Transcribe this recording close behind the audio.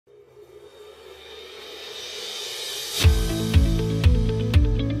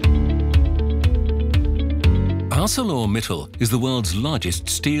ArcelorMittal is the world's largest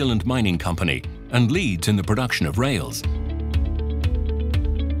steel and mining company and leads in the production of rails.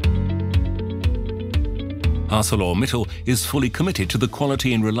 ArcelorMittal is fully committed to the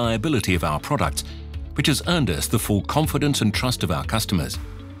quality and reliability of our products, which has earned us the full confidence and trust of our customers.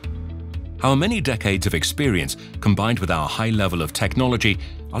 Our many decades of experience, combined with our high level of technology,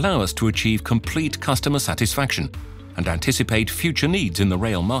 allow us to achieve complete customer satisfaction and anticipate future needs in the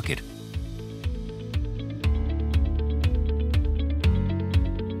rail market.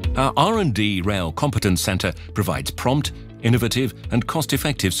 Our R&D Rail Competence Center provides prompt, innovative and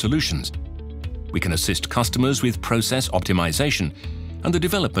cost-effective solutions. We can assist customers with process optimization and the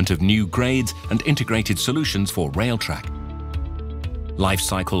development of new grades and integrated solutions for rail track. Life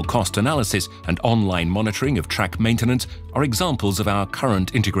cycle cost analysis and online monitoring of track maintenance are examples of our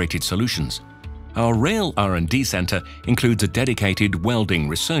current integrated solutions. Our Rail R&D Center includes a dedicated welding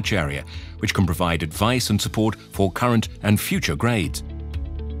research area, which can provide advice and support for current and future grades.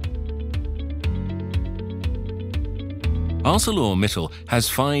 ArcelorMittal has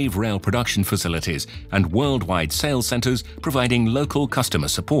 5 rail production facilities and worldwide sales centers providing local customer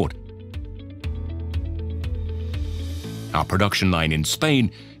support. Our production line in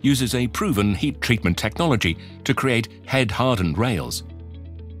Spain uses a proven heat treatment technology to create head-hardened rails.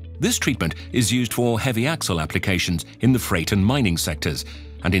 This treatment is used for heavy axle applications in the freight and mining sectors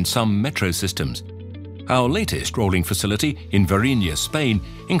and in some metro systems. Our latest rolling facility in Variña, Spain,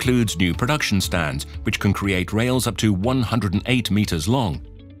 includes new production stands which can create rails up to 108 meters long.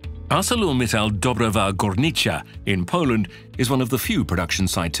 ArcelorMittal Dobrowa Górnicza in Poland is one of the few production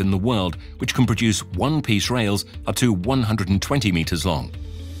sites in the world which can produce one-piece rails up to 120 meters long.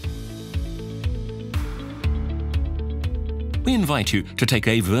 We invite you to take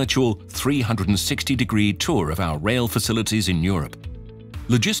a virtual 360-degree tour of our rail facilities in Europe.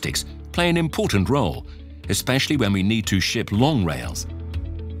 Logistics play an important role, especially when we need to ship long rails.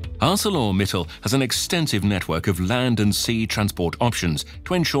 ArcelorMittal has an extensive network of land and sea transport options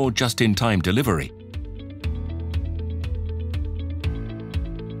to ensure just-in-time delivery.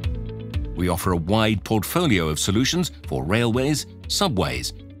 We offer a wide portfolio of solutions for railways,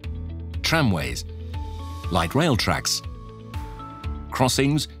 subways, tramways, light rail tracks,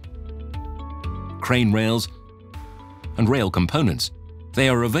 crossings, crane rails, and rail components. They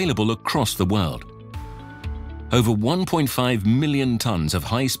are available across the world. Over 1.5 million tons of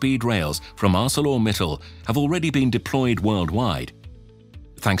high-speed rails from ArcelorMittal have already been deployed worldwide.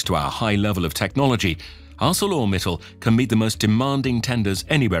 Thanks to our high level of technology, ArcelorMittal can meet the most demanding tenders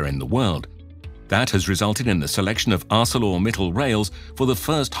anywhere in the world. That has resulted in the selection of ArcelorMittal rails for the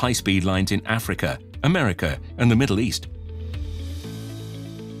first high-speed lines in Africa, America, and the Middle East.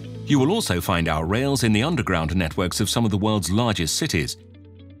 You will also find our rails in the underground networks of some of the world's largest cities.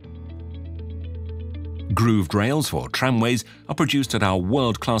 Grooved rails for tramways are produced at our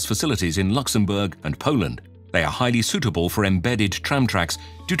world-class facilities in Luxembourg and Poland. They are highly suitable for embedded tram tracks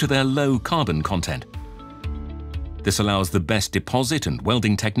due to their low carbon content. This allows the best deposit and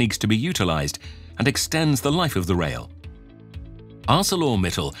welding techniques to be utilized and extends the life of the rail.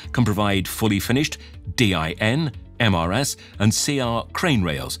 ArcelorMittal can provide fully finished DIN, MRS and CR crane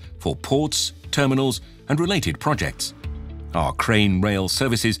rails for ports, terminals and related projects. Our crane rail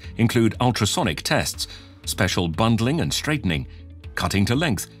services include ultrasonic tests, special bundling and straightening, cutting to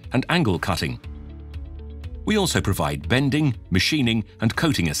length and angle cutting. We also provide bending, machining and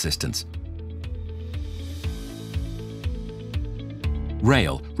coating assistance.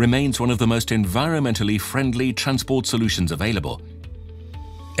 Rail remains one of the most environmentally friendly transport solutions available.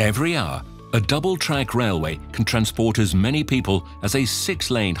 Every hour, a double-track railway can transport as many people as a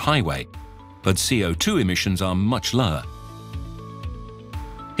 6-lane highway, but CO2 emissions are much lower.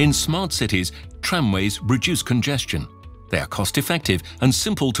 In smart cities, tramways reduce congestion. They are cost-effective and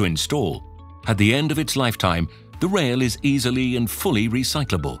simple to install. At the end of its lifetime, the rail is easily and fully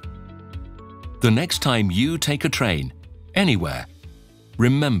recyclable. The next time you take a train, anywhere,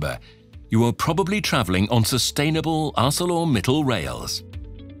 remember, you are probably traveling on sustainable ArcelorMittal rails.